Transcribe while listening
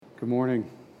Good morning.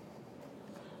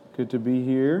 Good to be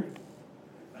here.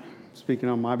 Speaking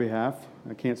on my behalf.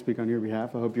 I can't speak on your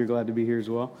behalf. I hope you're glad to be here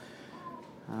as well.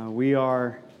 We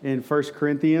are in 1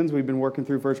 Corinthians. We've been working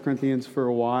through 1 Corinthians for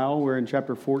a while. We're in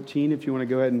chapter 14, if you want to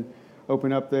go ahead and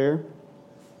open up there.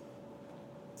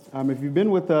 If you've been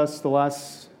with us the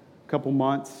last couple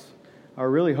months,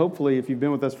 or really hopefully if you've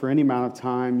been with us for any amount of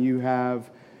time, you have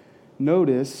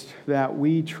noticed that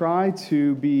we try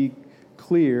to be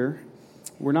clear.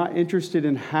 We're not interested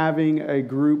in having a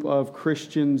group of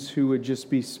Christians who would just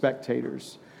be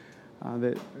spectators.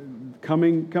 That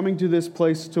coming to this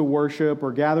place to worship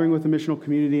or gathering with a missional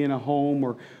community in a home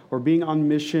or being on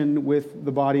mission with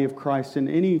the body of Christ in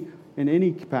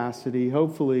any capacity,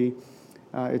 hopefully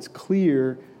it's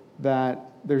clear that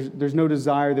there's no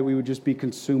desire that we would just be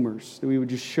consumers, that we would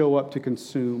just show up to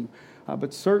consume.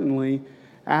 But certainly,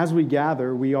 as we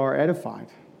gather, we are edified.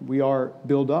 We are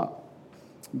built up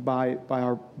by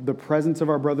the presence of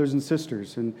our brothers and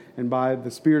sisters and by the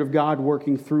Spirit of God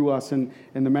working through us and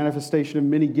the manifestation of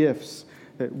many gifts,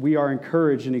 that we are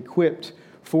encouraged and equipped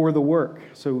for the work.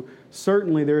 So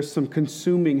certainly there's some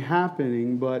consuming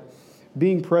happening, but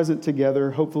being present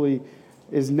together hopefully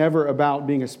is never about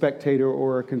being a spectator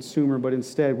or a consumer, but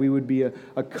instead we would be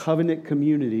a covenant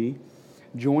community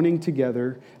joining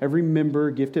together, every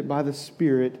member gifted by the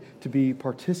Spirit to be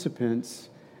participants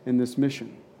in this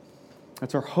mission.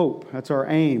 That's our hope. That's our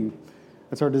aim.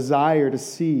 That's our desire to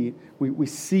see. We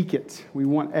seek it. We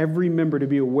want every member to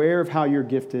be aware of how you're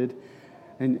gifted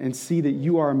and see that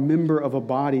you are a member of a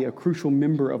body, a crucial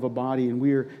member of a body, and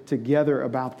we are together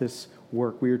about this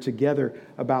work. We are together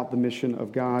about the mission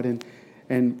of God.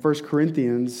 And 1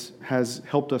 Corinthians has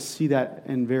helped us see that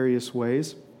in various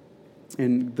ways.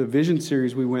 In the vision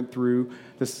series we went through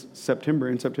this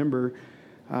September,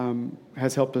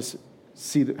 has helped us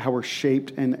see how we're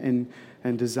shaped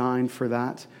and designed for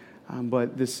that.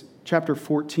 But this chapter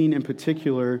 14 in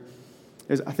particular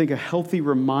is, I think, a healthy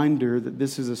reminder that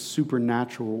this is a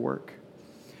supernatural work.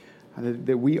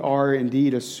 That we are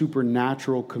indeed a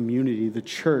supernatural community. The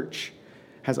church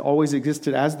has always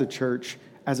existed as the church,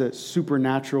 as a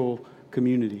supernatural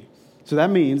community. So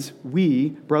that means we,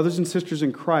 brothers and sisters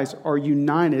in Christ, are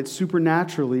united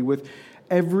supernaturally with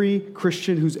every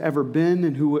Christian who's ever been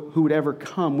and who would ever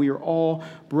come. We are all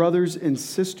brothers and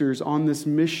sisters on this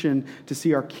mission to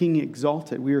see our King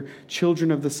exalted. We are children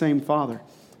of the same Father,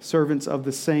 servants of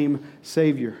the same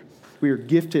Savior. We are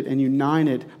gifted and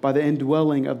united by the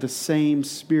indwelling of the same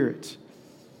Spirit.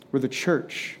 We're the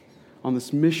church on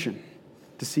this mission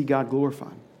to see God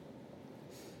glorified.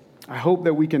 I hope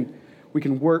that we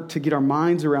can work to get our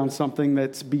minds around something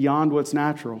that's beyond what's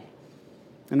natural.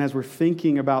 And as we're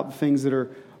thinking about things that are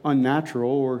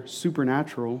unnatural or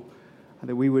supernatural,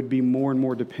 that we would be more and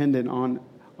more dependent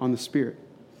on the Spirit.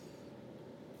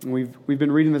 And we've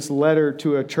been reading this letter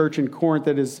to a church in Corinth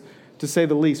that is, to say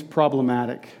the least,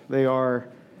 problematic. They are,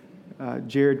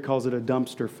 Jared calls it a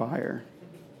dumpster fire.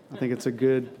 I think it's a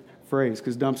good phrase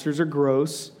because dumpsters are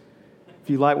gross. If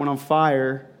you light one on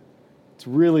fire, it's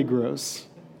really gross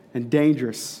and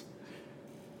dangerous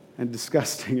and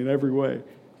disgusting in every way.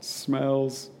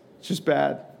 Smells, it's just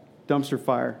bad. Dumpster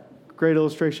fire. Great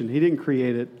illustration. He didn't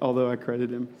create it, although I credit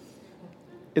him.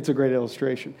 It's a great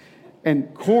illustration.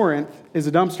 And Corinth is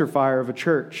a dumpster fire of a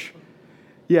church.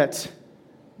 Yet,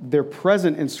 they're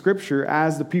present in Scripture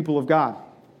as the people of God.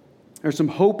 There's some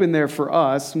hope in there for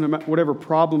us, no matter whatever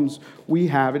problems we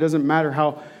have. It doesn't matter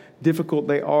how difficult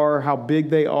they are, how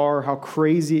big they are, how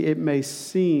crazy it may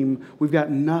seem. We've got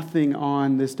nothing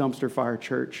on this dumpster fire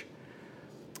church.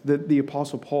 That the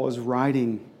Apostle Paul is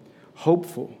writing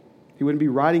hopeful. He wouldn't be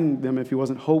writing them if he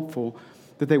wasn't hopeful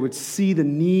that they would see the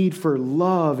need for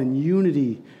love and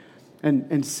unity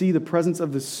and see the presence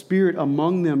of the Spirit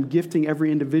among them, gifting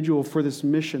every individual for this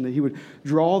mission, that he would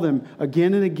draw them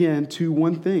again and again to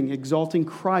one thing, exalting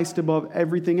Christ above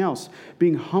everything else,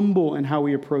 being humble in how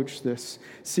we approach this,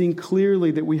 seeing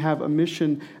clearly that we have a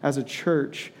mission as a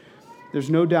church. There's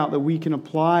no doubt that we can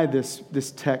apply this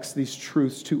text, these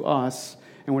truths to us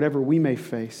and whatever we may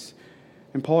face.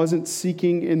 And Paul isn't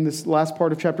seeking, in this last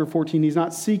part of chapter 14, he's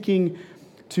not seeking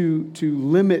to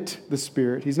limit the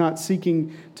Spirit. He's not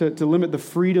seeking to limit the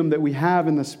freedom that we have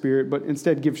in the Spirit, but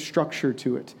instead give structure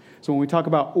to it. So when we talk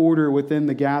about order within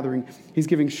the gathering, he's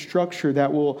giving structure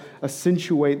that will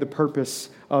accentuate the purpose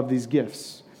of these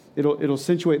gifts. It'll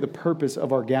accentuate the purpose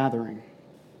of our gathering.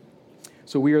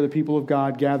 So we are the people of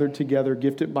God gathered together,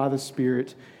 gifted by the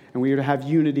Spirit, and we are to have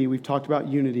unity. We've talked about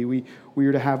unity. We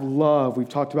are to have love. We've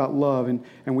talked about love,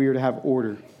 and we are to have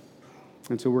order.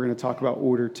 And so we're going to talk about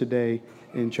order today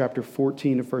in chapter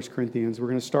 14 of 1 Corinthians. We're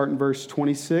going to start in verse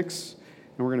 26,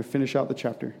 and and we're going to finish out the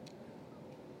chapter.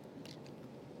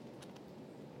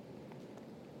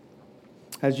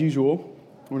 As usual,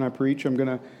 when I preach, I'm going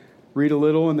to read a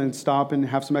little and then stop and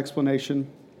have some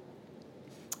explanation.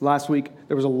 Last week,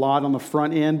 there was a lot on the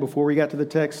front end before we got to the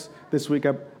text. This week,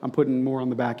 I'm putting more on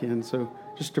the back end, so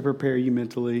just to prepare you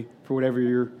mentally for whatever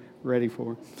you're ready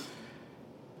for.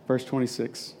 Verse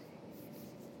 26.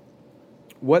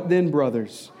 What then,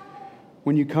 brothers?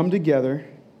 When you come together,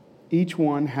 each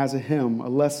one has a hymn, a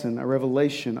lesson, a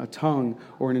revelation, a tongue,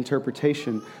 or an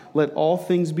interpretation. Let all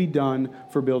things be done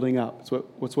for building up.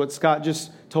 It's what Scott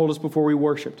just told us before we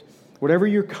worshiped. Whatever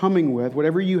you're coming with,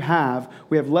 whatever you have,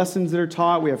 we have lessons that are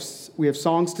taught, we have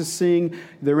songs to sing,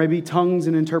 there may be tongues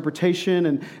and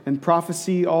interpretation and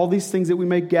prophecy, all these things that we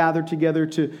may gather together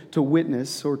to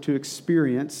witness or to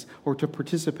experience or to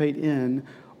participate in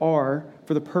are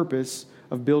for the purpose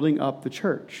of building up the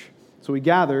church. So we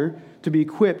gather to be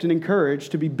equipped and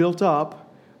encouraged to be built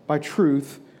up by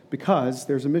truth because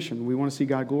there's a mission. We want to see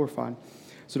God glorified.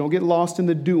 So don't get lost in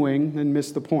the doing and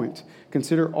miss the point.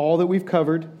 Consider all that we've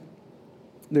covered.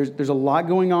 There's a lot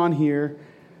going on here,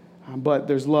 but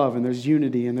there's love and there's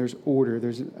unity and there's order.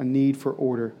 There's a need for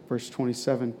order, verse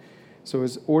 27. So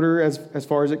as order as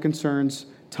far as it concerns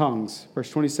tongues. Verse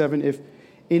 27, if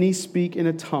any speak in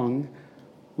a tongue,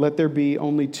 let there be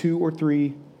only 2 or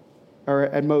 3, or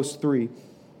at most 3,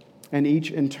 and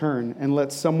each in turn, and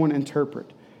let someone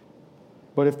interpret.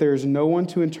 But if there is no one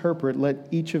to interpret, let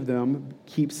each of them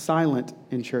keep silent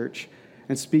in church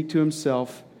and speak to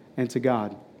himself and to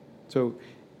God. So,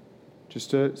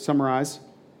 just to summarize,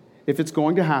 if it's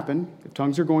going to happen, if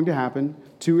tongues are going to happen,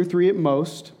 2 or 3 at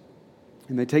most,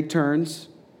 and they take turns,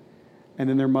 and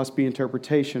then there must be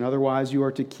interpretation. Otherwise, you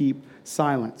are to keep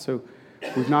silent. So,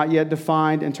 we've not yet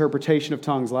defined interpretation of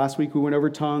tongues. Last week we went over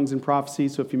tongues and prophecy,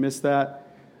 so if you missed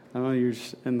that, I know you're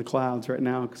just in the clouds right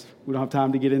now because we don't have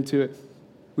time to get into it.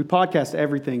 We podcast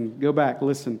everything. Go back,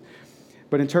 listen.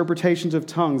 But interpretations of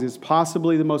tongues is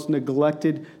possibly the most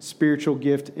neglected spiritual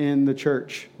gift in the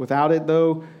church. Without it,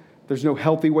 though, there's no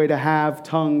healthy way to have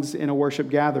tongues in a worship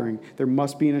gathering. There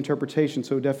must be an interpretation.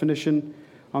 So definition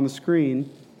on the screen,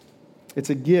 it's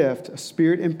a gift, a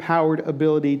spirit-empowered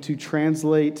ability to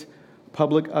translate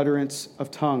public utterance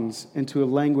of tongues into a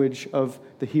language of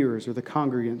the hearers or the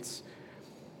congregants.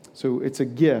 So it's a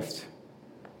gift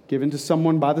given to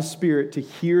someone by the Spirit to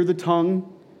hear the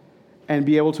tongue and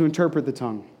be able to interpret the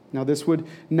tongue. Now, this would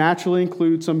naturally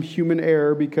include some human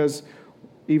error because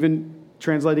even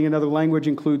translating another language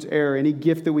includes error. Any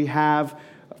gift that we have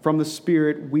from the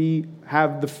Spirit, we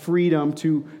have the freedom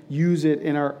to use it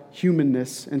in our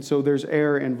humanness, and so there's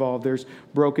error involved, there's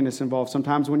brokenness involved.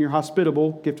 Sometimes when you're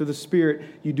hospitable, gift of the Spirit,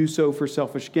 you do so for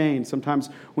selfish gain. Sometimes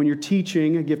when you're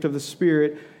teaching, a gift of the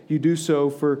Spirit, you do so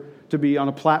to be on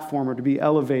a platform or to be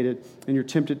elevated, and you're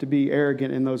tempted to be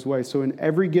arrogant in those ways. So in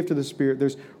every gift of the Spirit,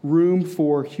 there's room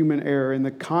for human error. And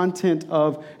the content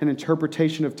of an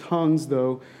interpretation of tongues,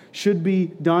 though, should be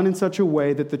done in such a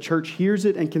way that the church hears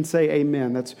it and can say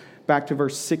amen. That's back to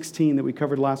verse 16 that we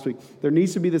covered last week. There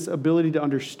needs to be this ability to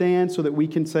understand so that we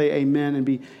can say amen and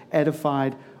be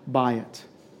edified by it.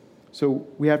 So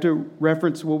we have to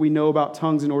reference what we know about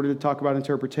tongues in order to talk about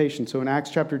interpretation. So in Acts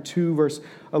chapter 2, verse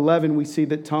 11, we see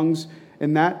that tongues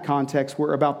in that context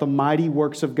were about the mighty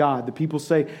works of God. The people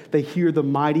say they hear the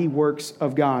mighty works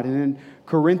of God. And in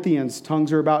Corinthians,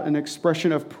 tongues are about an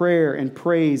expression of prayer and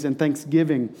praise and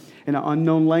thanksgiving in an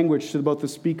unknown language to both the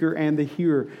speaker and the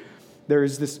hearer. There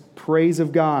is this praise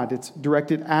of God. It's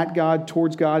directed at God,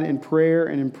 towards God in prayer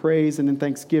and in praise and in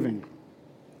thanksgiving.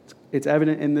 It's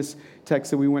evident in this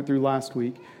text that we went through last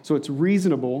week. So it's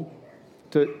reasonable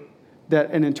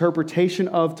that an interpretation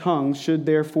of tongues should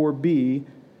therefore be,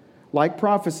 like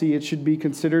prophecy, it should be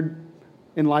considered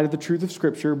in light of the truth of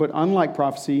Scripture, but unlike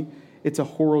prophecy,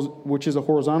 which is a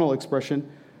horizontal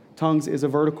expression, tongues is a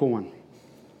vertical one.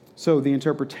 So the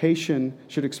interpretation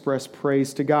should express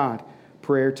praise to God,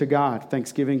 prayer to God,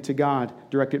 thanksgiving to God,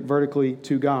 directed vertically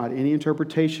to God. Any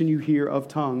interpretation you hear of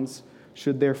tongues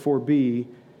should therefore be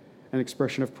an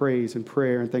expression of praise and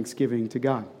prayer and thanksgiving to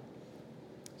God.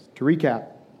 To recap,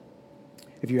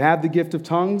 if you have the gift of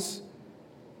tongues,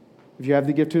 if you have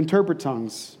the gift to interpret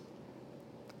tongues,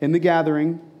 in the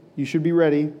gathering, you should be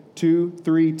ready, 2,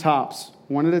 3 tops,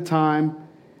 one at a time,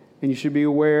 and you should be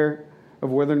aware of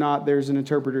whether or not there's an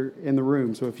interpreter in the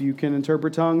room. So if you can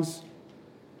interpret tongues,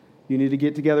 you need to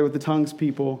get together with the tongues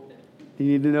people. You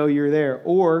need to know you're there.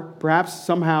 Or perhaps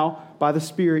somehow, by the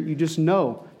Spirit, you just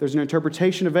know there's an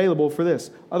interpretation available for this.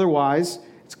 Otherwise,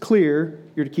 it's clear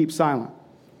you're to keep silent.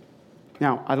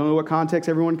 Now, I don't know what context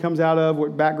everyone comes out of,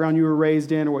 what background you were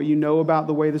raised in, or what you know about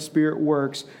the way the Spirit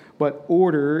works, but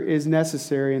order is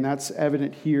necessary, and that's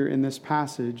evident here in this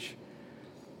passage.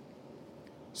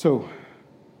 So,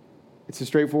 it's as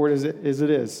straightforward as it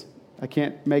is. I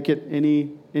can't make it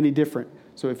any different.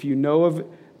 So if you know of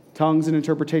tongues and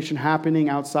interpretation happening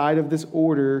outside of this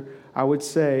order, I would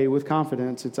say with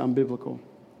confidence it's unbiblical.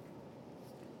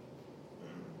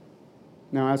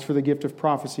 Now, as for the gift of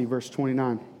prophecy, verse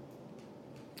 29.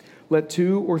 Let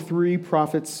 2 or 3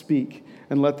 prophets speak,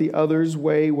 and let the others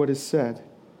weigh what is said.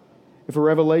 If a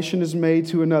revelation is made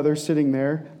to another sitting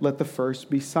there, let the first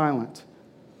be silent.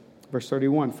 Verse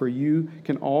 31, for you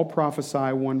can all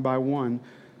prophesy one by one,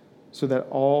 so that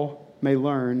all may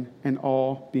learn and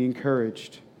all be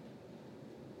encouraged.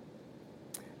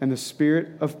 And the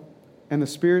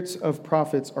spirits of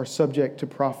prophets are subject to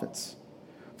prophets.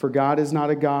 For God is not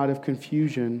a God of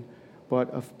confusion, but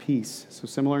of peace. So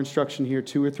similar instruction here,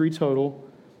 2 or 3 total,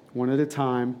 one at a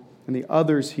time. And the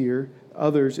others here,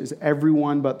 others is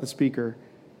everyone but the speaker,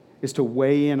 is to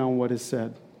weigh in on what is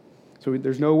said. So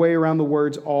there's no way around the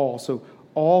words all. So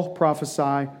all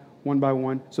prophesy one by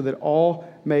one, so that all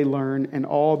may learn and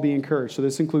all be encouraged. So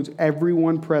this includes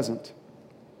everyone present.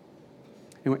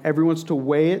 And everyone's to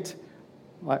weigh it,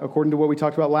 according to what we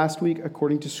talked about last week,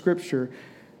 according to Scripture.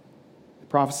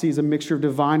 Prophecy is a mixture of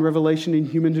divine revelation and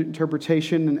human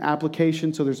interpretation and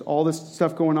application. So there's all this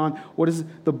stuff going on. What does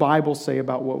the Bible say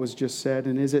about what was just said?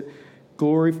 And is it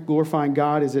glorifying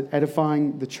God? Is it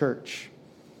edifying the church?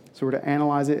 So we're to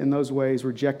analyze it in those ways,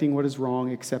 rejecting what is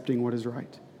wrong, accepting what is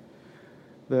right.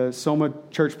 The Soma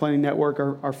Church Planning Network,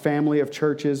 our family of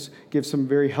churches, gives some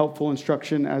very helpful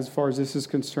instruction as far as this is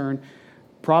concerned.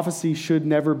 Prophecy should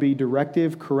never be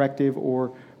directive, corrective,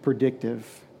 or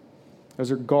predictive. Those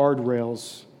are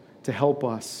guardrails to help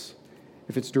us.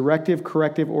 If it's directive,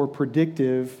 corrective, or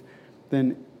predictive,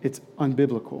 then it's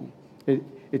unbiblical.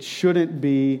 It shouldn't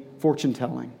be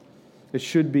fortune-telling. It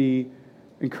should be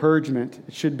encouragement.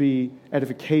 It should be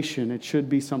edification. It should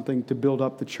be something to build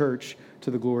up the church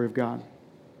to the glory of God.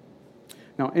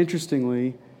 Now,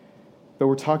 interestingly, though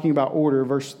we're talking about order,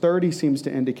 verse 30 seems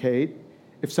to indicate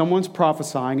if someone's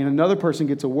prophesying and another person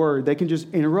gets a word, they can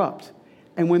just interrupt.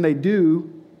 And when they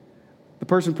do, the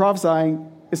person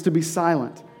prophesying is to be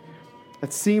silent.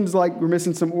 It seems like we're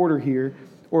missing some order here.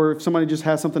 Or if somebody just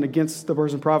has something against the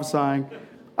person prophesying,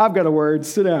 I've got a word,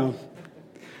 sit down.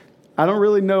 I don't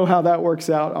really know how that works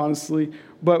out, honestly,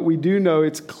 but we do know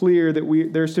it's clear that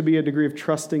there's to be a degree of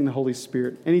trusting the Holy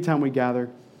Spirit. Anytime we gather,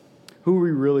 who are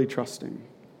we really trusting?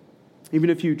 Even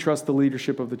if you trust the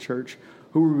leadership of the church,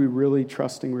 who are we really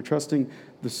trusting? We're trusting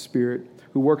the Spirit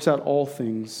who works out all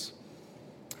things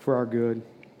for our good.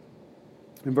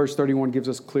 And verse 31 gives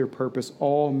us clear purpose.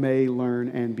 All may learn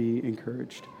and be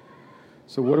encouraged.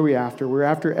 So what are we after? We're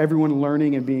after everyone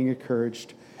learning and being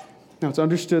encouraged. Now, it's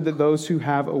understood that those who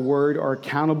have a word are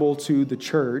accountable to the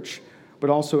church, but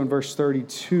also in verse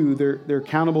 32, they're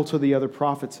accountable to the other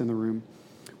prophets in the room,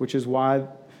 which is why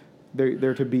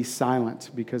they're to be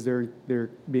silent, because they're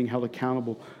being held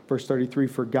accountable. Verse 33,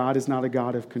 for God is not a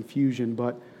God of confusion,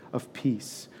 but of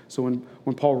peace. So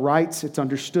when Paul writes, it's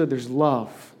understood there's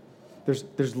love.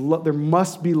 There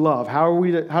must be love. How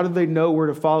do they know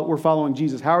we're following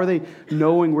Jesus? How are they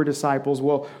knowing we're disciples?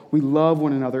 Well, we love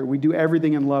one another. We do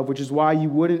everything in love, which is why you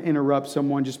wouldn't interrupt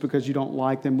someone just because you don't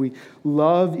like them. We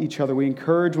love each other. We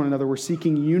encourage one another. We're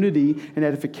seeking unity and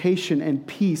edification and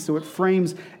peace. So it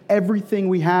frames everything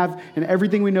we have, and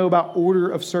everything we know about order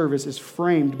of service is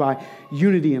framed by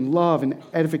unity and love and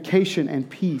edification and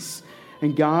peace.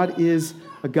 And God is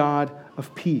a God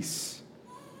of peace.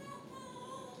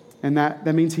 And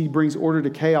that means he brings order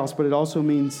to chaos, but it also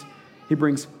means he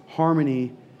brings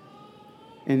harmony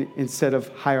instead of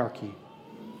hierarchy.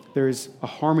 There is a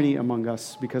harmony among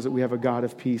us because we have a God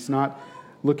of peace, not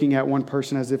looking at one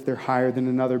person as if they're higher than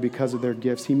another because of their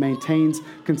gifts. He maintains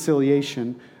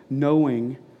conciliation,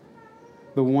 knowing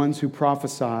the ones who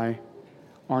prophesy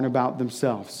aren't about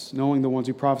themselves. Knowing the ones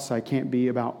who prophesy can't be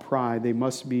about pride. They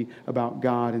must be about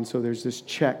God. And so there's this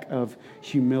check of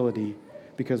humility,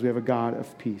 because we have a God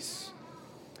of peace.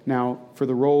 Now, for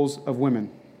the roles of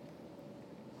women.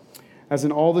 As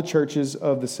in all the churches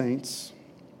of the saints,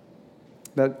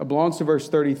 that belongs to verse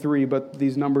 33, but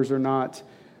these numbers are not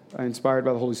inspired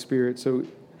by the Holy Spirit. So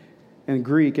in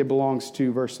Greek, it belongs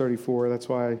to verse 34. That's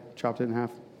why I chopped it in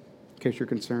half, in case you're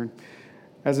concerned.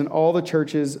 As in all the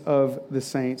churches of the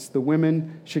saints, the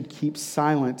women should keep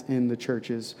silent in the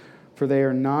churches, for they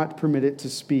are not permitted to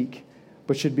speak,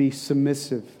 but should be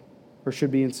submissive, or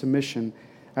should be in submission,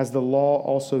 as the law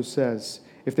also says.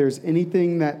 If there's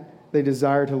anything that they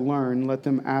desire to learn, let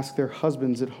them ask their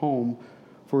husbands at home,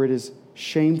 for it is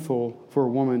shameful for a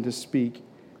woman to speak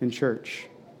in church.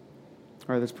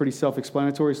 All right, that's pretty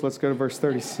self-explanatory, so let's go to verse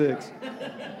 36.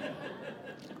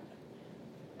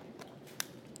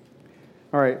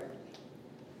 All right.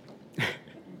 You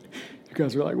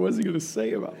guys are like, what is he going to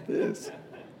say about this?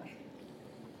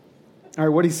 All right,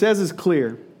 what he says is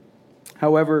clear.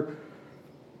 However,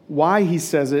 why he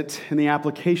says it and the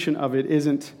application of it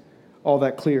isn't all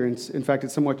that clear. In fact,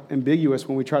 it's somewhat ambiguous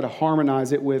when we try to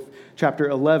harmonize it with chapter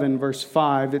 11, verse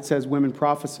 5, that says women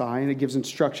prophesy, and it gives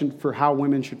instruction for how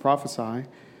women should prophesy.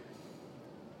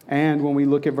 And when we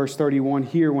look at verse 31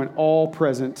 here, when all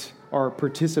present are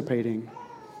participating,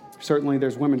 certainly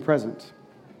there's women present.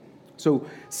 So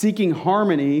seeking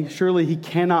harmony, surely he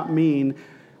cannot mean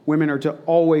women are to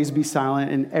always be silent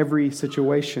in every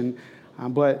situation.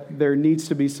 But there needs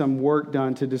to be some work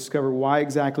done to discover why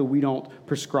exactly we don't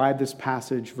prescribe this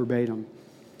passage verbatim.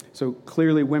 So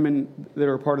clearly women that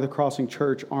are part of the Crossing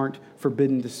Church aren't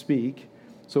forbidden to speak.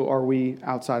 So are we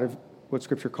outside of what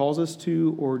Scripture calls us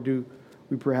to, or do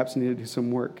we perhaps need to do some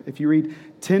work? If you read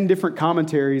 10 different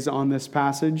commentaries on this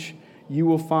passage, you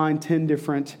will find 10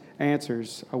 different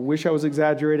answers. I wish I was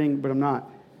exaggerating, but I'm not.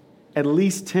 At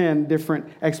least 10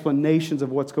 different explanations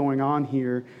of what's going on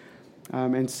here.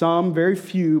 And some, very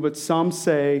few, but some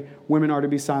say women are to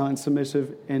be silent and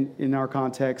submissive in our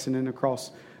context and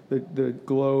across the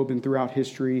globe and throughout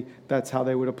history. That's how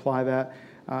they would apply that.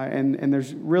 And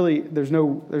there's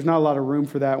not a lot of room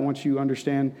for that once you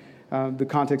understand the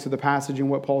context of the passage and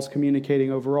what Paul's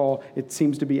communicating overall. It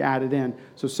seems to be added in.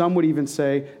 So some would even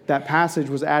say that passage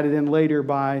was added in later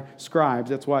by scribes.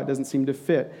 That's why it doesn't seem to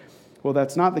fit. Well,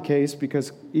 that's not the case,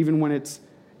 because even when it's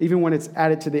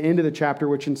added to the end of the chapter,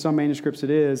 which in some manuscripts it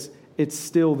is, it's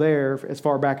still there as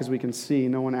far back as we can see.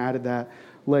 No one added that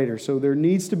later. So there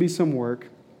needs to be some work.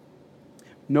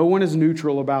 No one is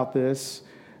neutral about this,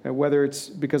 whether it's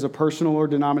because of personal or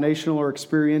denominational or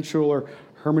experiential or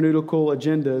hermeneutical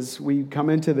agendas. We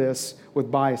come into this with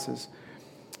biases.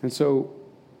 And so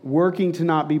working to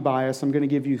not be biased, I'm going to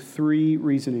give you 3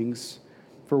 reasonings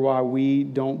for why we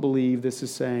don't believe this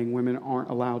is saying women aren't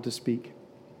allowed to speak.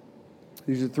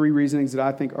 These are 3 reasonings that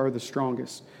I think are the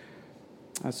strongest.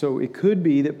 So it could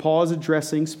be that Paul is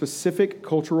addressing specific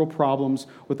cultural problems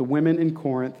with the women in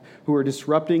Corinth who are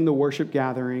disrupting the worship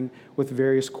gathering with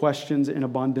various questions in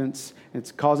abundance.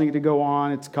 It's causing it to go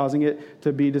on. It's causing it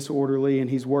to be disorderly. And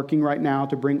he's working right now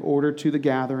to bring order to the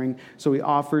gathering. So he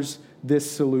offers this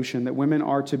solution, that women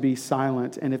are to be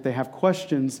silent. And if they have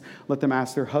questions, let them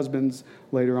ask their husbands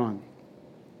later on.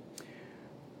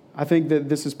 I think that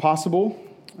this is possible.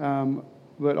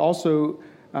 But also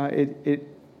it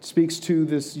speaks to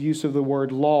this use of the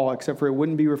word law, except for it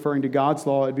wouldn't be referring to God's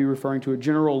law. It'd be referring to a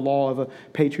general law of a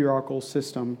patriarchal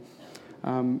system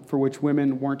for which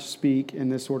women weren't to speak in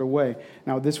this sort of way.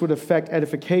 Now, this would affect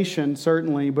edification,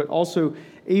 certainly, but also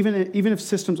even if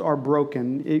systems are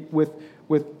broken,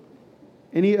 with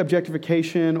any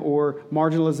objectification or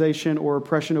marginalization or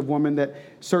oppression of women that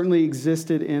certainly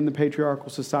existed in the patriarchal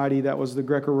society that was the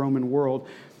Greco-Roman world,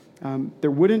 there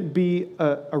wouldn't be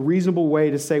a reasonable way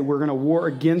to say we're going to war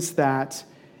against that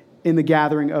in the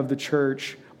gathering of the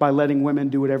church by letting women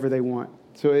do whatever they want.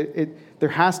 So there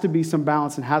has to be some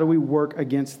balance in how do we work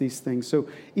against these things. So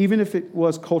even if it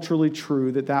was culturally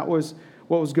true that was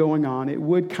what was going on, it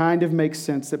would kind of make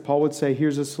sense that Paul would say,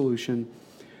 here's a solution.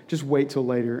 Just wait till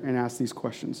later and ask these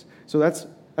questions. So that's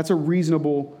a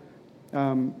reasonable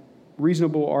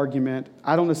argument.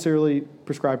 I don't necessarily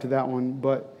prescribe to that one,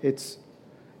 but it's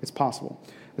possible.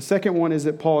 The second one is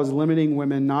that Paul is limiting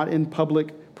women not in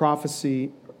public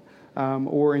prophecy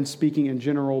or in speaking in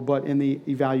general, but in the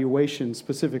evaluation,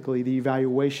 specifically the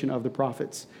evaluation of the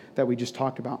prophets that we just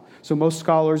talked about. So most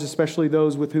scholars, especially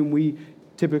those with whom we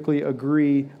typically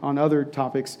agree on other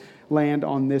topics, land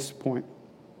on this point,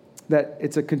 that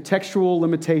it's a contextual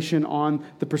limitation on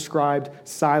the prescribed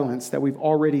silence that we've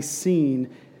already seen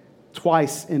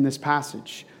twice in this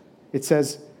passage. It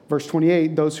says, verse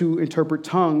 28, those who interpret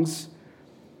tongues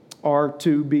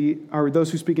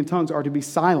those who speak in tongues are to be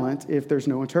silent if there's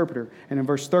no interpreter. And in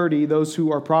verse 30, those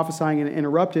who are prophesying and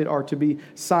interrupted are to be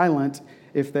silent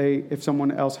if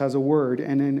someone else has a word.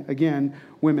 And then again,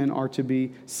 women are to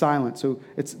be silent. So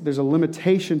there's a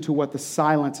limitation to what the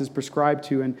silence is prescribed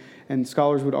to, and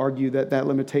scholars would argue that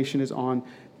limitation is on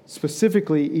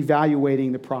specifically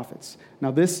evaluating the prophets. Now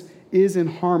this is in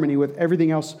harmony with everything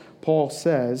else Paul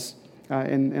says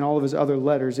in all of his other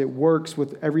letters. It works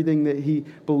with everything that he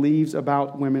believes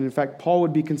about women. In fact, Paul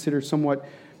would be considered somewhat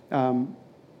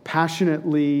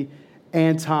passionately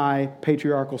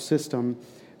anti-patriarchal system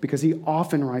because he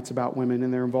often writes about women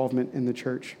and their involvement in the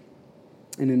church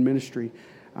and in ministry.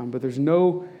 But there's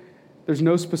no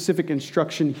specific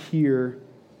instruction here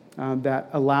that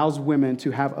allows women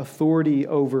to have authority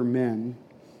over men,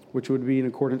 which would be in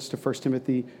accordance to 1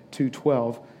 Timothy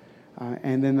 2:12.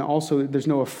 And then also there's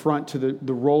no affront to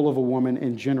the role of a woman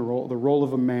in general, the role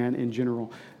of a man in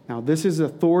general. Now, this is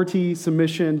authority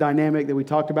submission dynamic that we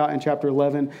talked about in chapter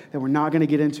 11 that we're not going to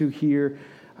get into here.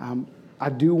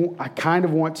 I kind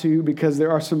of want to, because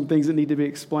there are some things that need to be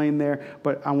explained there,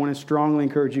 but I want to strongly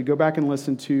encourage you, go back and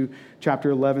listen to chapter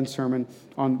 11 sermon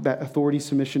on that authority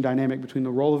submission dynamic between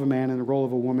the role of a man and the role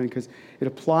of a woman, because it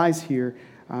applies here.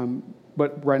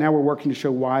 But right now we're working to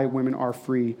show why women are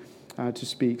free to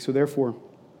speak. So therefore,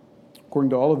 according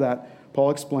to all of that, Paul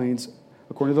explains,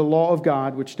 according to the law of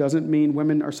God, which doesn't mean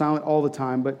women are silent all the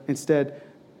time, but instead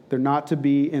they're not to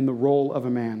be in the role of a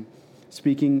man.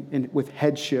 Speaking with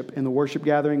headship in the worship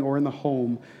gathering or in the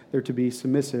home, they're to be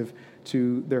submissive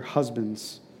to their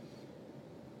husbands.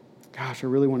 Gosh, I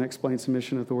really want to explain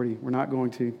submission and authority. We're not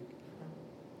going to.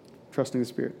 Trusting the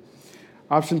Spirit.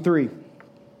 Option 3.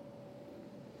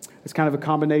 It's kind of a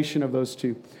combination of those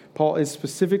two. Paul is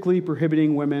specifically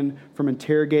prohibiting women from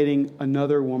interrogating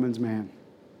another woman's man.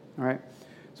 All right?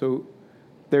 So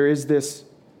there is this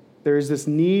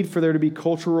need for there to be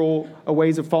cultural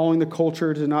ways of following the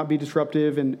culture to not be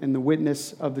disruptive in the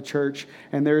witness of the church.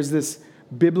 And there's this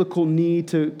biblical need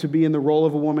to be in the role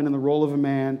of a woman and the role of a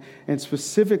man. And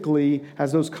specifically,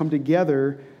 as those come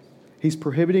together, he's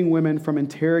prohibiting women from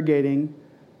interrogating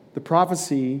the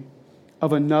prophecy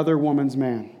of another woman's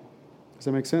man. Does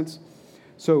that make sense?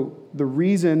 So the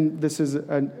reason this is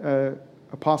a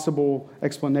possible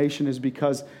explanation is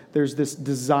because there's this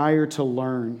desire to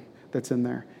learn that's in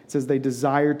there. It says they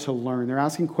desire to learn. They're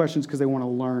asking questions because they want to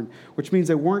learn, which means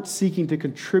they weren't seeking to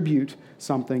contribute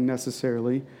something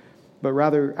necessarily, but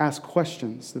rather ask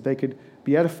questions that they could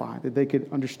be edified, that they could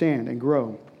understand and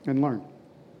grow and learn.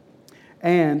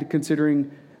 And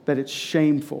considering that it's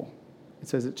shameful. It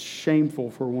says it's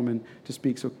shameful for a woman to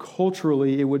speak. So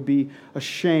culturally, it would be a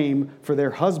shame for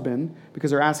their husband because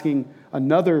they're asking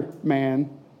another man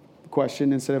the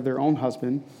question instead of their own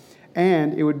husband.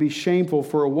 And it would be shameful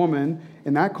for a woman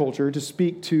in that culture to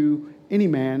speak to any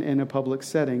man in a public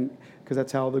setting because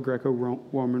that's how the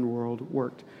Greco-Roman world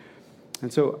worked.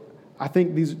 And so I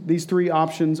think these three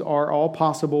options are all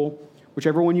possible.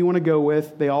 Whichever one you want to go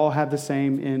with, they all have the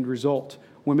same end result.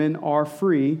 Women are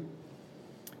free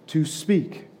to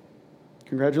speak.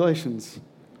 Congratulations.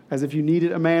 As if you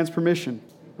needed a man's permission,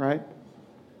 right?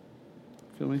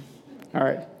 Feel me? All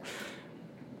right.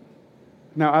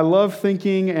 Now, I love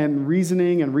thinking and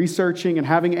reasoning and researching and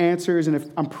having answers. And if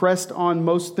I'm pressed on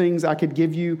most things, I could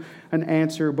give you an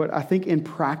answer. But I think in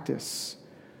practice,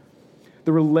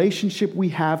 the relationship we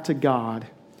have to God,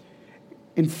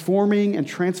 informing and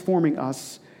transforming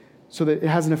us so that it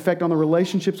has an effect on the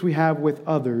relationships we have with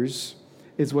others,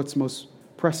 is what's most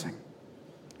pressing.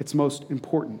 It's most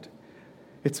important.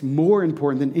 It's more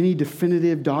important than any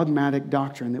definitive dogmatic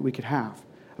doctrine that we could have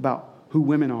about who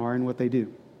women are and what they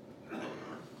do.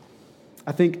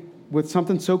 I think with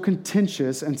something so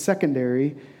contentious and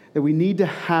secondary that we need to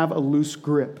have a loose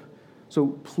grip. So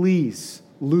please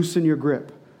loosen your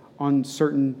grip on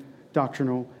certain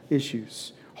doctrinal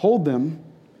issues. Hold them,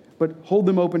 but hold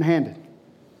them open-handed.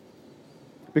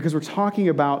 Because we're talking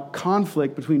about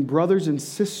conflict between brothers and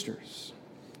sisters.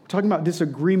 We're talking about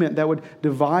disagreement that would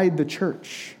divide the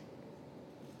church.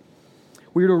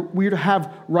 We're to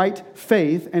have right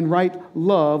faith and right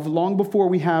love long before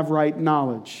we have right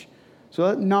knowledge. So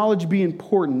let knowledge be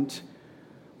important,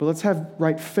 but let's have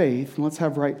right faith and let's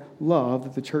have right love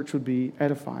that the church would be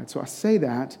edified. So I say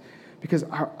that because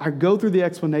I go through the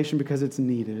explanation because it's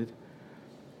needed,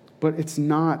 but it's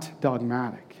not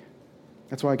dogmatic.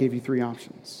 That's why I gave you three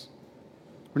options.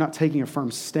 We're not taking a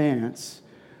firm stance,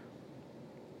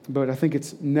 but I think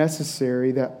it's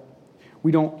necessary that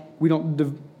we don't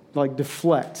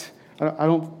deflect. I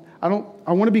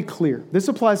want to be clear. This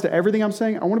applies to everything I'm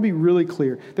saying. I want to be really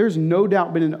clear. There's no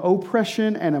doubt been an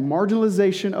oppression and a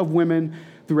marginalization of women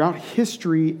throughout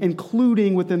history,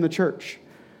 including within the church.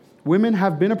 Women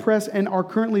have been oppressed and are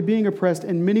currently being oppressed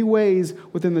in many ways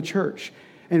within the church.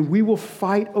 And we will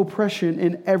fight oppression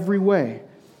in every way,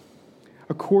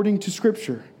 according to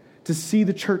Scripture, to see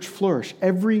the church flourish,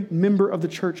 every member of the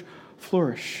church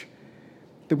flourish,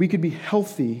 that we could be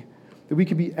healthy, that we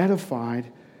could be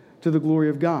edified to the glory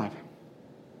of God.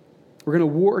 We're going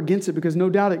to war against it because no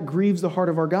doubt it grieves the heart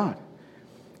of our God.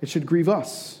 It should grieve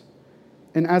us.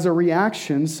 And as a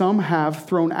reaction, some have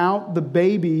thrown out the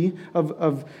baby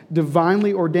of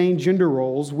divinely ordained gender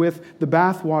roles with the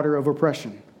bathwater of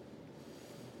oppression.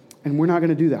 And we're not going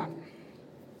to do that.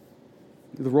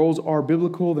 The roles are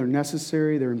biblical, they're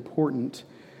necessary, they're important.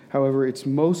 However, it's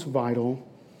most vital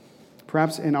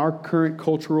perhaps in our current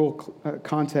cultural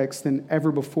context than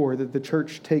ever before, that the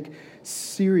church take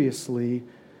seriously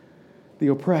the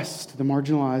oppressed, the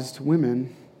marginalized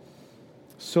women,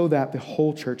 so that the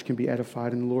whole church can be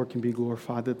edified and the Lord can be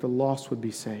glorified, that the lost would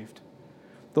be saved.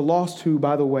 The lost who,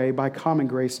 by the way, by common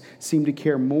grace, seem to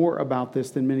care more about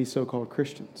this than many so-called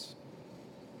Christians.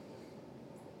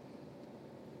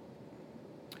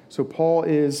 So Paul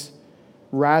is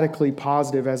radically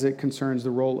positive as it concerns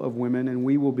the role of women, and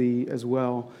we will be as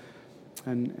well.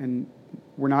 And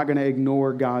we're not going to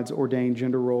ignore God's ordained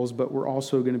gender roles, but we're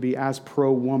also going to be as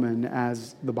pro-woman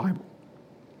as the Bible.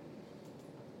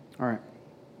 All right.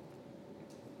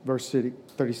 Verse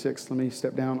 36. Let me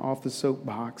step down off the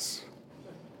soapbox.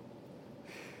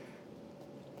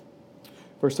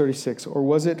 Verse 36. Or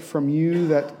was it from you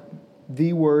that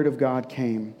the word of God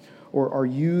came? Or are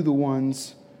you the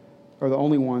ones, or the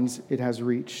only ones it has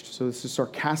reached? So this is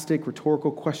sarcastic,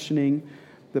 rhetorical questioning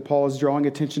that Paul is drawing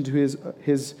attention to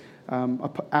his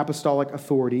apostolic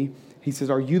authority. He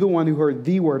says, are you the one who heard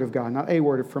the word of God? Not a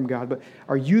word from God, but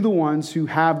are you the ones who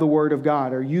have the word of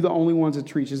God? Are you the only ones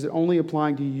it's reached? Is it only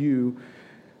applying to you?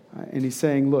 And he's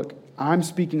saying, look, I'm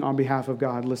speaking on behalf of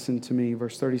God. Listen to me.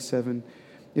 Verse 37.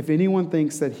 If anyone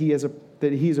thinks that he is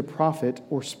a prophet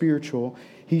or spiritual,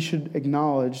 he should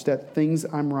acknowledge that things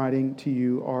I'm writing to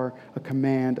you are a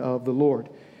command of the Lord.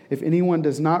 If anyone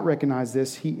does not recognize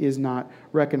this, he is not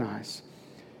recognized.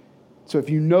 So if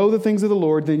you know the things of the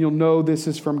Lord, then you'll know this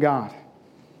is from God.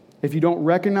 If you don't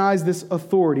recognize this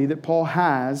authority that Paul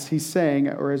has, he's saying,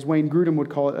 or as Wayne Grudem would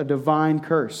call it, a divine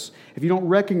curse. If you don't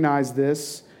recognize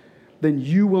this, then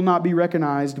you will not be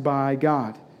recognized by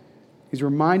God. He's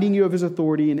reminding you of his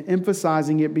authority and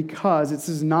emphasizing it because this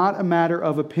is not a matter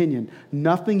of opinion.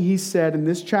 Nothing he said in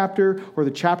this chapter or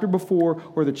the chapter before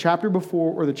or the chapter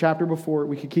before or the chapter before,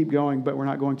 we could keep going, but we're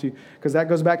not going to, because that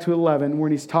goes back to 11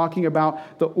 when he's talking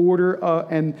about the order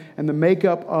and the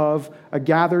makeup of a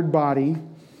gathered body.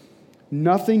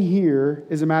 Nothing here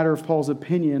is a matter of Paul's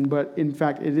opinion, but in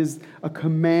fact it is a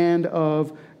command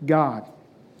of God.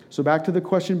 So back to the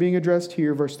question being addressed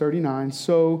here, verse 39.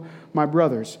 So, my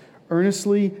brothers,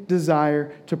 earnestly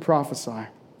desire to prophesy,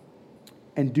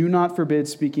 and do not forbid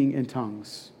speaking in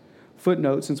tongues.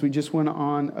 Footnote, since we just went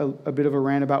on a bit of a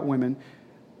rant about women,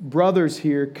 brothers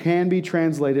here can be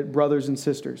translated brothers and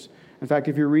sisters. In fact,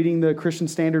 if you're reading the Christian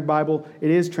Standard Bible, it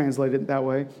is translated that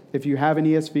way. If you have an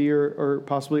ESV or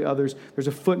possibly others, there's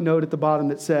a footnote at the bottom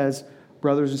that says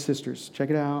brothers and sisters. Check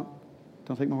it out.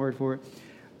 Don't take my word for it.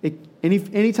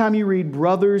 Anytime you read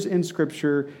brothers in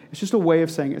Scripture, it's just a way of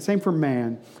saying it. Same for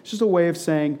man. It's just a way of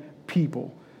saying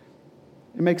people.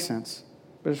 It makes sense.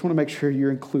 But I just want to make sure you're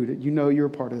included. You know you're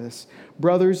a part of this.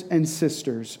 Brothers and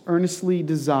sisters, earnestly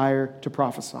desire to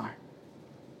prophesy.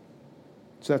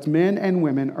 So that's men and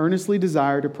women, earnestly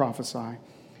desire to prophesy.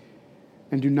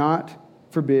 And do not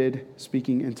forbid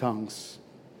speaking in tongues.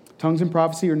 Tongues and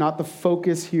prophecy are not the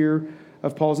focus here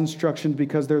of Paul's instructions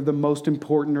because they're the most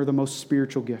important or the most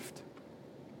spiritual gift.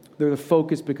 They're the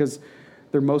focus because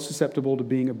they're most susceptible to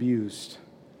being abused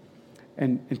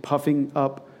and puffing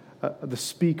up the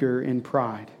speaker in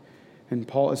pride. And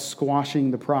Paul is squashing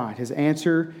the pride. His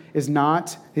answer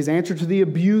to the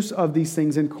abuse of these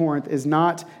things in Corinth is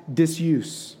not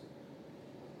disuse,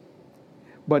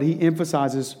 but he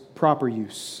emphasizes proper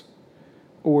use,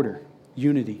 order,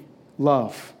 unity,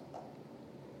 love.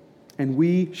 And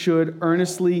we should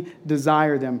earnestly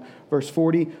desire them. Verse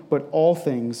 40, but all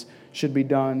things should be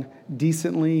done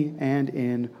decently and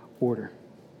in order.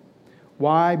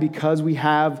 Why? Because we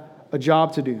have a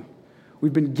job to do.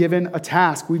 We've been given a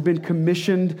task. We've been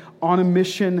commissioned on a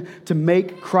mission to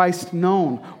make Christ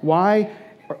known. Why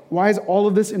is all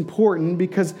of this important?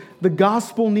 Because the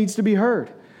gospel needs to be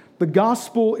heard. The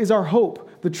gospel is our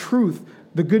hope, the truth.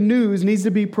 The good news needs to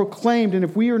be proclaimed, and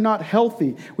if we are not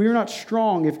healthy, we are not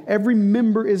strong, if every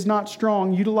member is not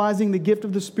strong, utilizing the gift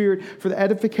of the Spirit for the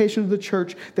edification of the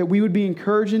church, that we would be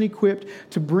encouraged and equipped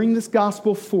to bring this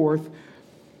gospel forth,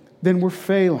 then we're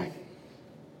failing.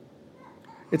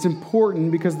 It's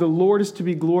important because the Lord is to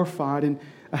be glorified, and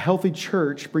a healthy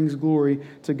church brings glory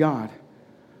to God.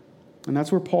 And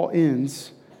that's where Paul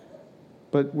ends,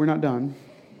 but we're not done.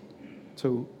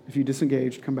 So if you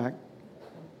disengaged, come back.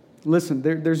 Listen,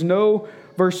 there's no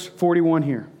verse 41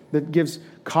 here that gives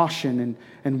caution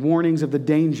and warnings of the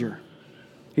danger.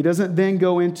 He doesn't then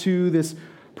go into this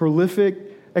prolific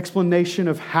explanation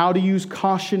of how to use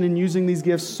caution in using these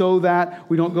gifts so that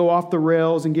we don't go off the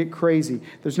rails and get crazy.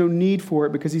 There's no need for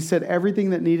it because he said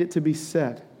everything that needed to be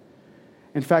said.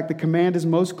 In fact, the command is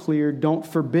most clear, don't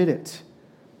forbid it.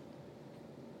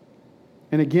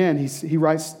 And again, he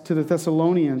writes to the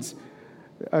Thessalonians,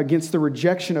 against the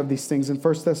rejection of these things in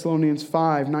 1 Thessalonians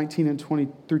 5, 19 and 20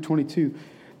 through 22.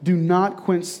 Do not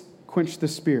quench the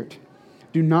Spirit.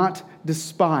 Do not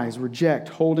despise, reject,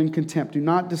 hold in contempt. Do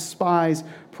not despise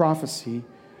prophecy,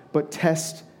 but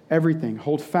test everything.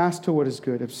 Hold fast to what is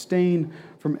good. Abstain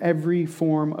from every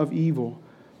form of evil.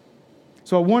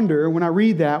 So I wonder, when I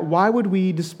read that, why would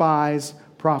we despise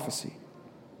prophecy?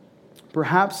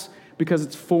 Perhaps because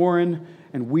it's foreign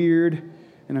and weird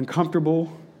and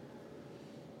uncomfortable.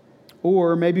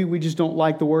 Or maybe we just don't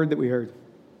like the word that we heard.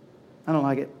 I don't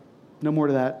like it. No more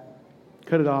to that.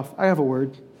 Cut it off. I have a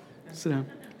word. Sit down.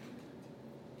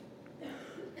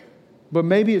 But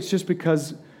maybe it's just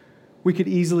because we could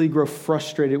easily grow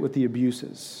frustrated with the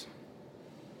abuses.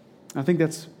 I think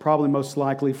that's probably most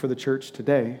likely for the church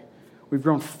today. We've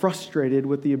grown frustrated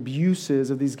with the abuses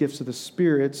of these gifts of the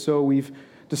Spirit, so we've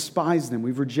despised them.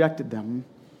 We've rejected them.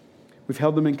 We've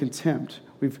held them in contempt.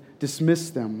 We've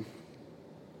dismissed them.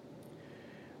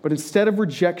 But instead of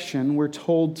rejection, we're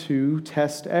told to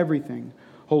test everything,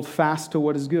 hold fast to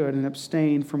what is good, and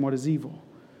abstain from what is evil.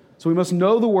 So we must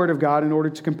know the Word of God in order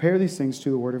to compare these things to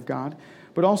the Word of God.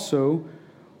 But also,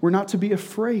 we're not to be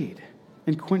afraid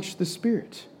and quench the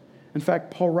Spirit. In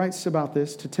fact, Paul writes about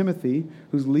this to Timothy,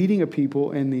 who's leading a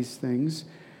people in these things.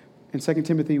 In 2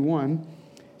 Timothy 1,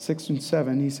 6 and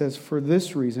 7, he says, for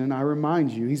this reason, I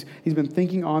remind you. He's been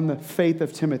thinking on the faith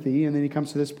of Timothy, and then he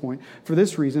comes to this point. For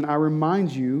this reason, I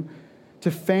remind you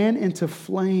to fan into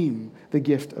flame the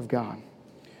gift of God,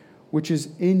 which is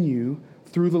in you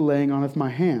through the laying on of my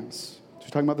hands. So we're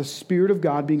talking about the Spirit of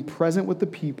God being present with the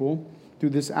people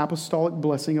through this apostolic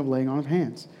blessing of laying on of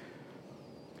hands.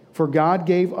 For God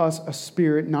gave us a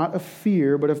spirit not of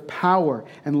fear, but of power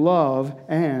and love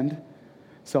and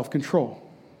self-control.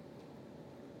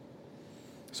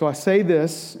 So I say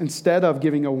this instead of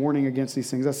giving a warning against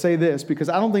these things. I say this because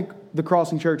I don't think the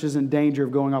Crossing Church is in danger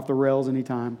of going off the rails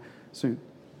anytime soon.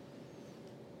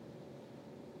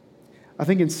 I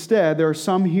think instead there are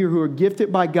some here who are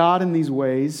gifted by God in these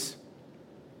ways,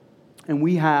 and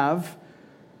we have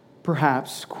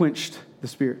perhaps quenched the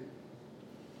Spirit.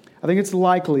 I think it's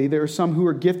likely there are some who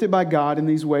are gifted by God in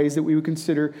these ways that we would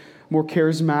consider more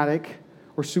charismatic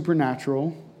or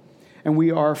supernatural, and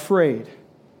we are afraid.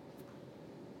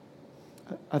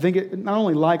 I think it not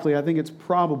only likely, I think it's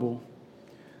probable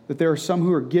that there are some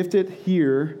who are gifted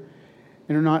here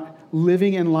and are not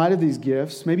living in light of these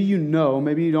gifts. Maybe you know,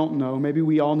 maybe you don't know. Maybe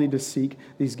we all need to seek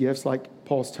these gifts like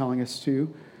Paul's telling us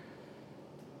to.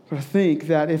 But I think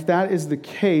that if that is the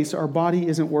case, our body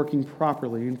isn't working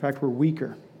properly. In fact, we're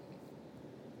weaker.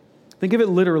 Think of it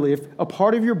literally. If a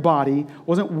part of your body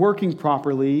wasn't working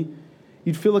properly,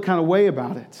 you'd feel a kind of way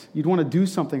about it. You'd want to do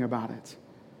something about it.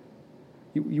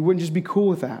 You wouldn't just be cool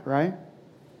with that, right?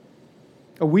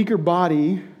 A weaker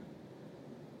body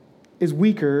is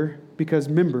weaker because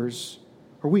members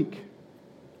are weak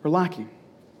or lacking.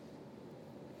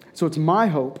 So it's my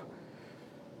hope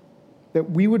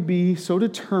that we would be so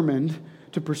determined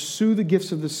to pursue the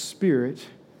gifts of the Spirit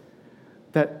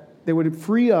that they would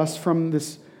free us from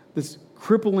this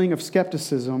crippling of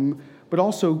skepticism, but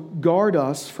also guard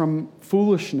us from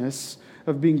foolishness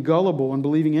of being gullible and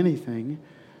believing anything.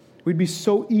 We'd be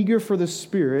so eager for the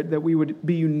Spirit that we would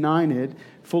be united,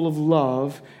 full of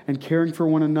love and caring for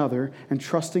one another and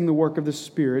trusting the work of the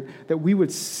Spirit, that we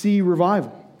would see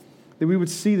revival, that we would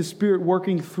see the Spirit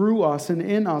working through us and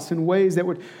in us in ways that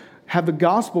would have the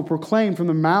gospel proclaimed from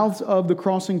the mouths of the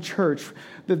Crossing Church,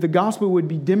 that the gospel would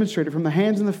be demonstrated from the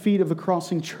hands and the feet of the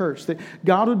Crossing Church, that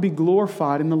God would be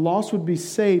glorified and the lost would be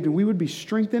saved and we would be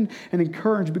strengthened and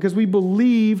encouraged because we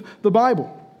believe the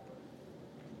Bible.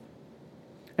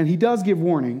 And he does give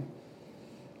warning.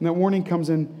 And that warning comes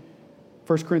in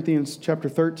 1 Corinthians chapter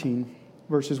 13,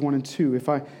 verses 1 and 2. If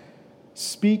I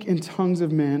speak in tongues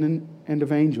of men and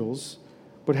of angels,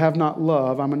 but have not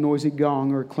love, I'm a noisy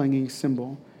gong or a clanging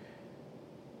cymbal.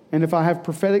 And if I have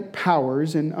prophetic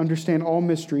powers and understand all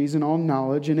mysteries and all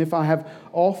knowledge, and if I have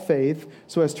all faith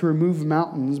so as to remove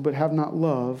mountains, but have not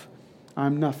love,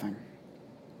 I'm nothing.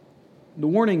 The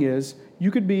warning is,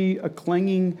 you could be a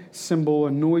clanging cymbal,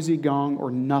 a noisy gong, or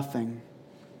nothing,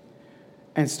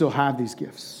 and still have these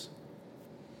gifts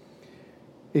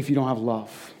if you don't have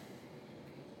love.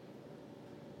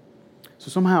 So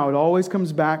somehow it always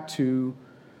comes back to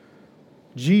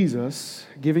Jesus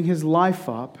giving his life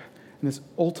up in this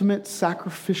ultimate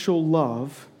sacrificial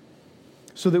love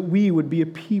so that we would be a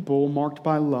people marked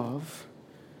by love,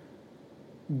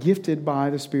 gifted by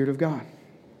the Spirit of God.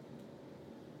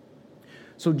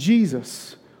 So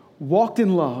Jesus walked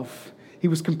in love, He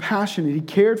was compassionate. He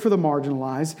cared for the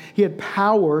marginalized. He had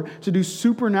power to do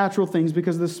supernatural things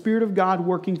because of the Spirit of God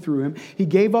working through him. He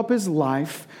gave up his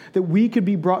life that we could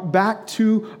be brought back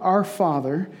to our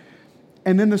Father.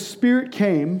 And then the Spirit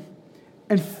came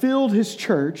and filled his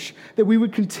church, that we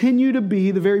would continue to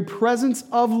be the very presence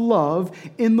of love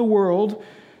in the world,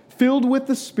 filled with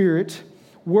the Spirit,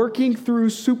 working through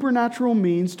supernatural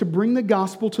means to bring the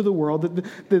gospel to the world,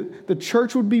 that the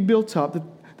church would be built up,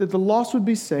 that the lost would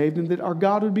be saved, and that our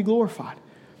God would be glorified.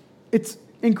 It's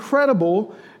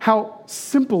incredible how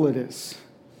simple it is,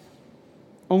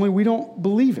 only we don't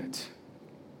believe it.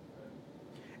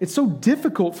 It's so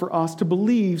difficult for us to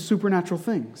believe supernatural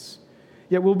things,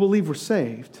 yet we'll believe we're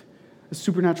saved. The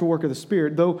supernatural work of the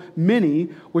Spirit, though many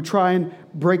would try and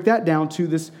break that down to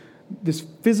this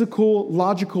physical,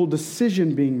 logical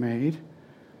decision being made,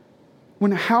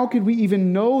 when how could we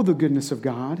even know the goodness of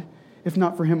God if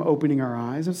not for him opening our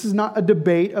eyes? This is not a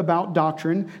debate about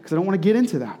doctrine, because I don't want to get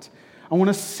into that. I want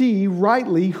to see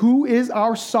rightly who is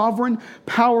our sovereign,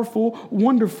 powerful,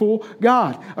 wonderful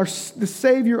God, the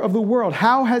Savior of the world.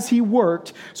 How has he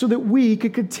worked so that we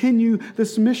could continue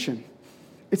this mission?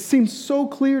 It seems so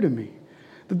clear to me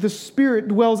that the Spirit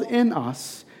dwells in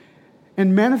us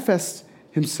and manifests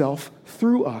himself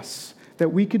through us, that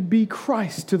we could be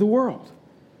Christ to the world.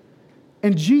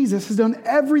 And Jesus has done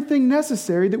everything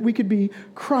necessary that we could be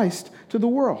Christ to the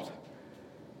world.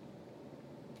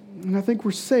 And I think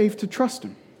we're safe to trust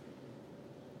him.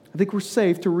 I think we're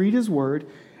safe to read his word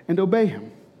and obey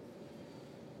him.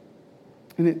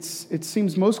 And it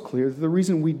seems most clear that the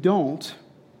reason we don't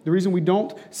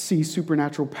see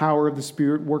supernatural power of the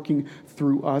Spirit working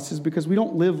through us is because we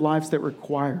don't live lives that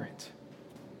require it.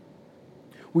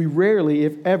 We rarely,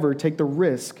 if ever, take the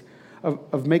risk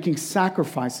of making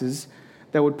sacrifices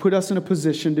that would put us in a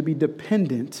position to be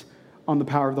dependent on the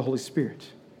power of the Holy Spirit.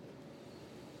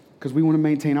 Because we want to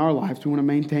maintain our lives. We want to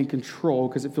maintain control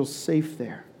because it feels safe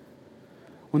there.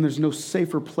 When there's no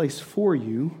safer place for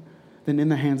you than in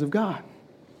the hands of God.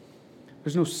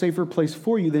 There's no safer place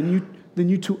for you than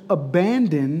you to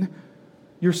abandon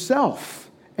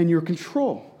yourself and your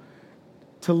control.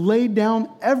 To lay down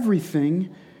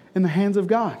everything in the hands of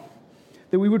God,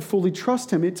 that we would fully trust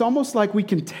him. It's almost like we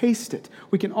can taste it.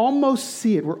 We can almost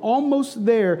see it. We're almost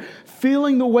there,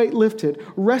 feeling the weight lifted,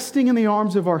 resting in the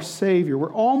arms of our Savior.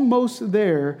 We're almost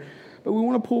there, but we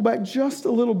want to pull back just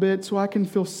a little bit so I can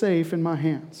feel safe in my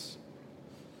hands.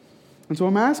 And so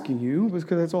I'm asking you, because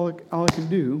that's all I can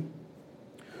do,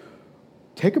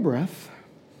 take a breath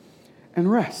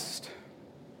and rest.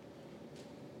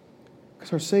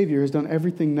 Because our Savior has done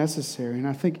everything necessary, and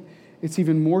I think it's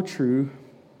even more true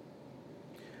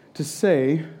to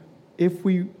say, if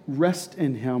we rest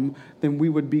in him, then we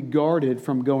would be guarded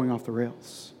from going off the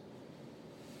rails.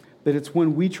 That it's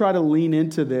when we try to lean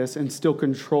into this and still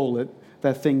control it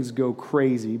that things go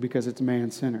crazy because it's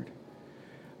man-centered.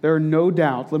 There are no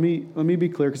doubt, let me be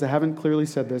clear because I haven't clearly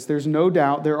said this, there's no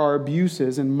doubt there are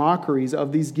abuses and mockeries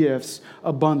of these gifts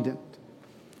abundant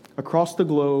across the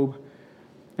globe,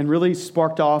 and really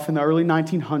sparked off in the early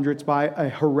 1900s by a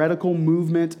heretical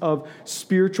movement of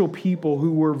spiritual people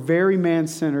who were very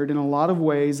man-centered in a lot of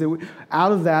ways.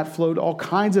 Out of that flowed all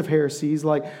kinds of heresies,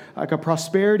 like a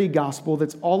prosperity gospel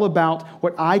that's all about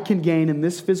what I can gain in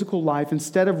this physical life,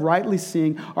 instead of rightly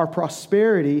seeing our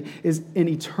prosperity is in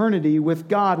eternity with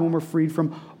God when we're freed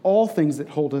from all things that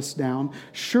hold us down.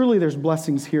 Surely there's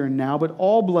blessings here and now, but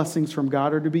all blessings from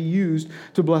God are to be used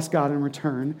to bless God in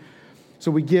return. So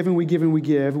we give and we give and we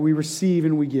give. We receive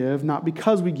and we give, not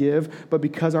because we give, but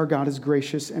because our God is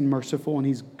gracious and merciful and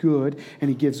he's good and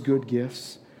he gives good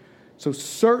gifts. So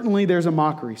certainly there's a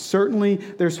mockery. Certainly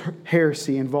there's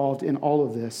heresy involved in all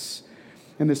of this.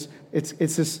 And it's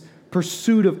this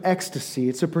pursuit of ecstasy.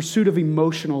 It's a pursuit of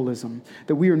emotionalism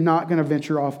that we are not going to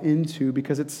venture off into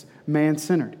because it's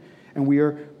man-centered and we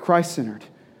are Christ-centered.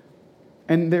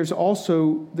 And there's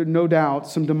also, no doubt,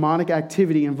 some demonic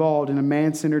activity involved in a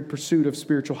man-centered pursuit of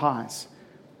spiritual highs.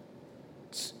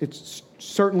 It's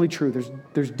certainly true.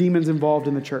 There's demons involved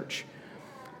in the church.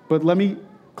 But let me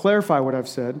clarify what I've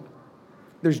said.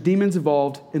 There's demons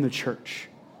involved in the church.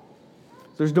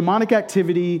 There's demonic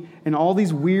activity in all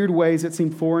these weird ways that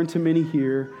seem foreign to many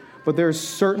here, but there's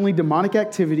certainly demonic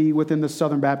activity within the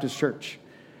Southern Baptist Church.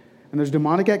 And there's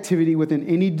demonic activity within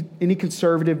any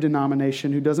conservative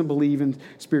denomination who doesn't believe in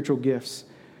spiritual gifts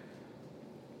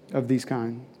of these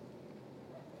kind.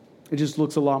 It just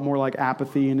looks a lot more like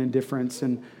apathy and indifference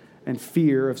and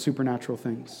fear of supernatural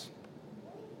things.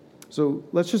 So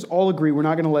let's just all agree we're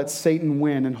not going to let Satan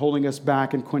win in holding us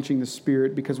back and quenching the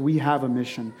Spirit, because we have a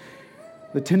mission.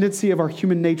 The tendency of our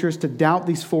human nature is to doubt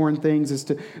these foreign things, is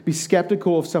to be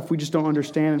skeptical of stuff we just don't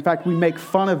understand. In fact, we make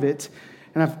fun of it,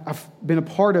 and I've been a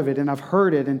part of it, and I've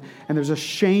heard it, and there's a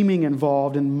shaming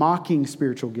involved in mocking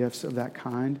spiritual gifts of that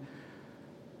kind.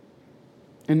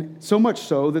 And so much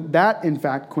so that in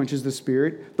fact quenches the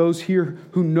Spirit. Those here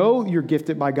who know you're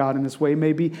gifted by God in this way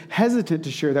may be hesitant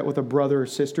to share that with a brother or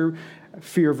sister,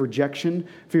 fear of rejection,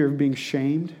 fear of being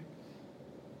shamed.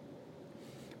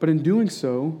 But in doing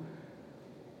so,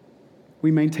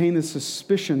 we maintain this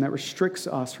suspicion that restricts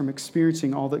us from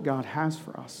experiencing all that God has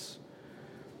for us.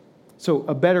 So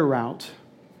a better route,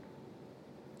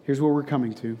 here's where we're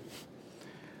coming to.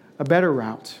 A better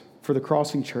route for the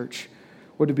Crossing Church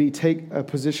would be take a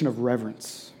position of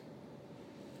reverence.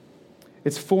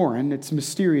 It's foreign, it's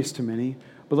mysterious to many,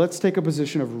 but let's take a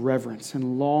position of reverence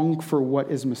and long for what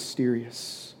is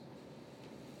mysterious.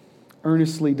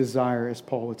 Earnestly desire, as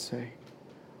Paul would say,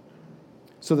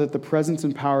 so that the presence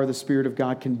and power of the Spirit of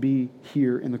God can be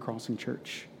here in the Crossing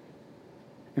Church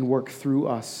and work through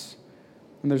us.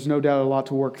 And there's no doubt a lot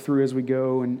to work through as we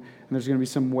go, and there's going to be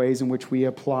some ways in which we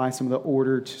apply some of the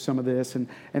order to some of this. And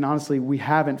honestly, we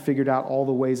haven't figured out all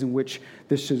the ways in which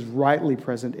this is rightly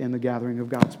present in the gathering of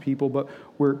God's people, but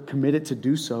we're committed to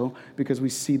do so because we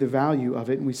see the value of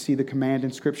it and we see the command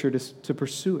in Scripture to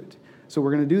pursue it. So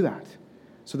we're going to do that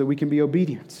so that we can be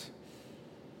obedient.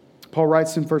 Paul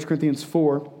writes in 1 Corinthians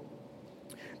 4,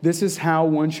 "This is how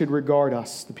one should regard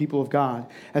us, the people of God,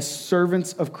 as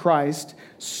servants of Christ,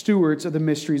 stewards of the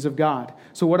mysteries of God."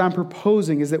 So what I'm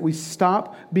proposing is that we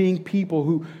stop being people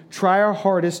who try our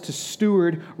hardest to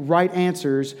steward right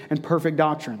answers and perfect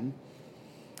doctrine,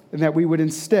 and that we would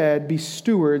instead be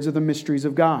stewards of the mysteries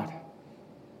of God.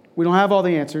 We don't have all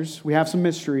the answers. We have some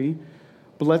mystery,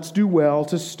 but let's do well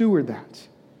to steward that.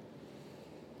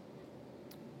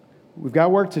 We've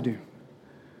got work to do.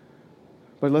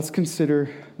 But let's consider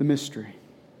the mystery.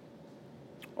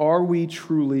 Are we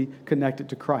truly connected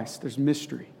to Christ? There's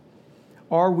mystery.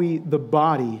 Are we the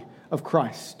body of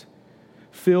Christ,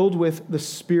 filled with the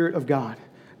Spirit of God?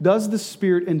 Does the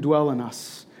Spirit indwell in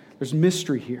us? There's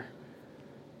mystery here.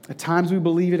 At times we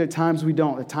believe it, at times we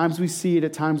don't. At times we see it,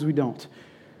 at times we don't.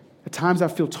 At times I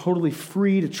feel totally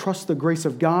free to trust the grace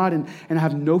of God and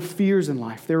have no fears in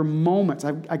life. There are moments,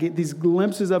 I get these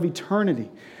glimpses of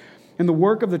eternity. And the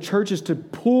work of the church is to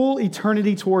pull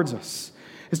eternity towards us,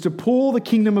 is to pull the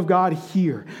kingdom of God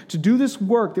here, to do this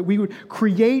work that we would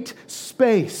create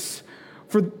space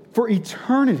for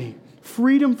eternity,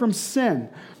 freedom from sin,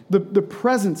 the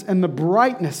presence and the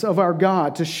brightness of our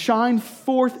God to shine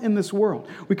forth in this world.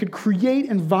 We could create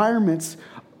environments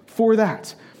for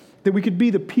that we could be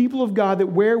the people of God,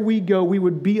 that where we go, we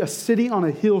would be a city on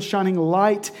a hill shining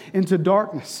light into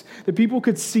darkness. That people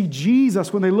could see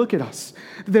Jesus when they look at us.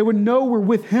 That they would know we're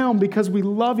with Him because we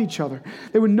love each other.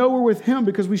 They would know we're with Him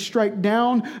because we strike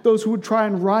down those who would try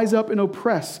and rise up and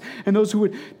oppress. And those who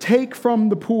would take from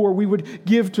the poor, we would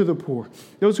give to the poor.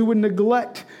 Those who would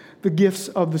neglect the gifts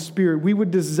of the Spirit, we would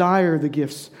desire the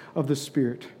gifts of the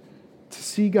Spirit to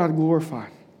see God glorified.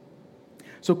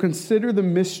 So consider the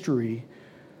mystery.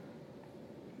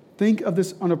 Think of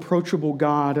this unapproachable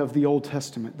God of the Old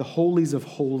Testament, the holies of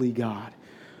holy God,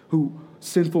 who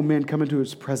sinful men come into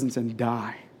His presence and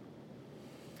die.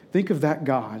 Think of that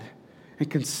God and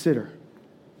consider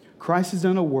Christ has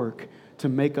done a work to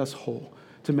make us whole,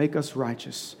 to make us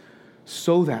righteous,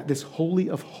 so that this holy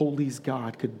of holies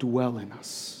God could dwell in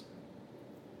us.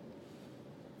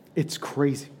 It's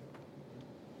crazy,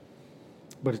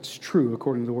 but it's true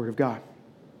according to the Word of God.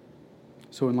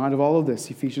 So in light of all of this,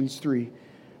 Ephesians 3,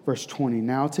 Verse 20,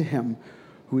 now to Him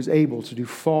who is able to do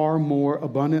far more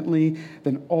abundantly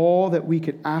than all that we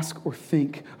could ask or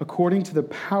think, according to the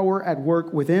power at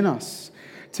work within us.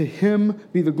 To Him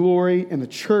be the glory in the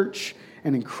church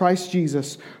and in Christ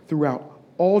Jesus throughout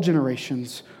all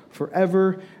generations,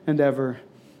 forever and ever.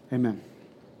 Amen.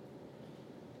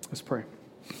 Let's pray.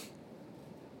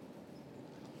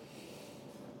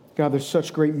 God, there's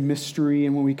such great mystery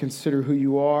in when we consider who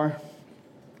You are.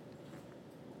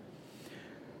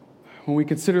 When we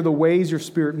consider the ways Your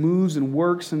Spirit moves and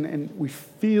works, and we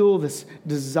feel this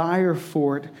desire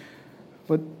for it,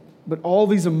 but all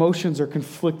these emotions are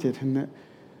conflicted, and that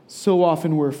so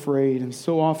often we're afraid, and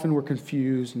so often we're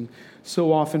confused, and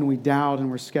so often we doubt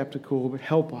and we're skeptical, but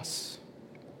help us.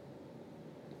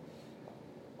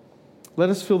 Let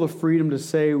us feel the freedom to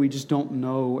say we just don't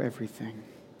know everything.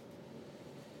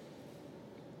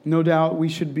 No doubt we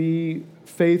should be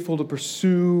faithful to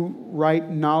pursue right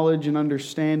knowledge and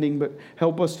understanding, but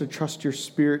help us to trust Your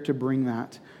Spirit to bring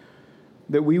that.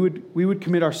 That we would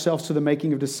commit ourselves to the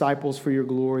making of disciples for Your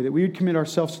glory. That we would commit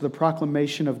ourselves to the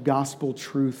proclamation of gospel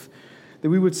truth. that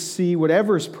we would see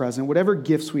whatever is present, whatever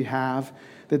gifts we have,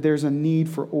 that there's a need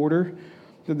for order,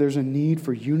 that there's a need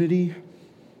for unity,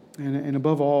 and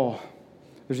above all,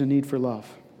 there's a need for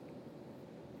love.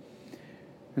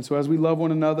 And so as we love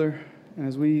one another, and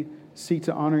as we seek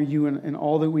to honor you in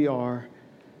all that we are,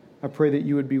 I pray that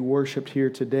you would be worshiped here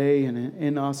today and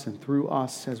in us and through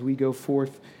us as we go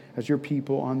forth as your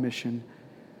people on mission,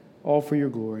 all for your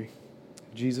glory.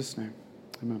 In Jesus' name,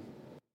 amen.